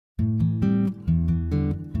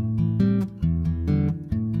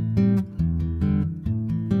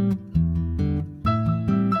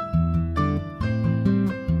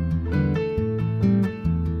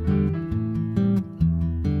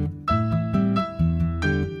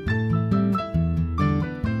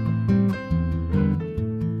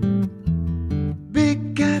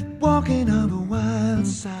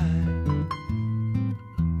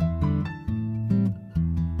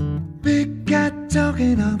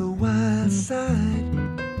the wild side.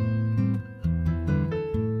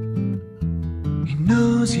 He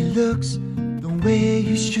knows he looks the way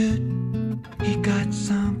he should. He got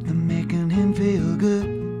something making him feel good.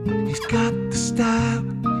 He's got the style,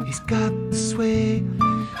 he's got the sway.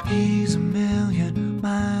 He's a million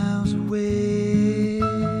miles away.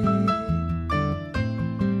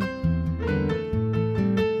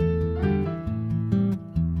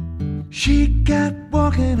 She got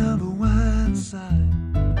walking on the wild side.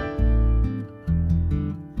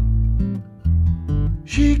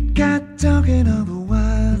 She got talking on the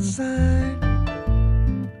wild side.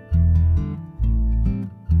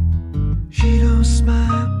 She don't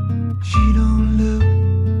smile, she don't look,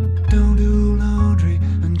 don't do laundry,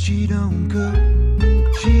 and she don't cook.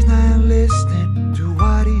 She's not listening to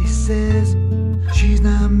what he says. She's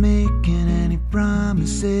not making any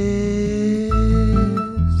promises.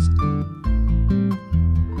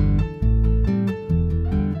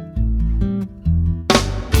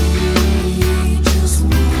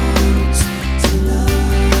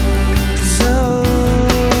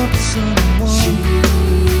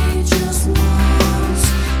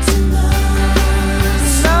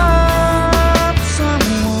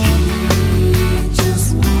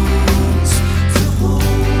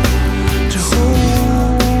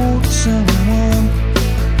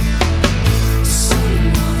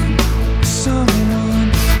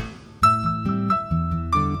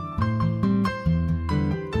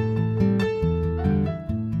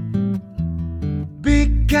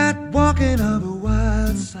 Big cat walking on the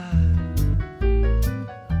wild side.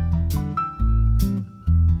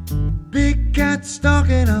 Big cat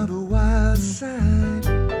stalking on the wild side.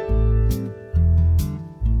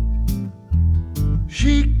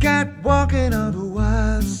 She cat walking on the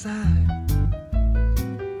wild side.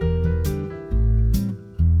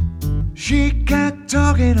 She cat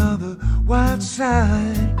talking on the wild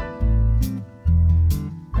side.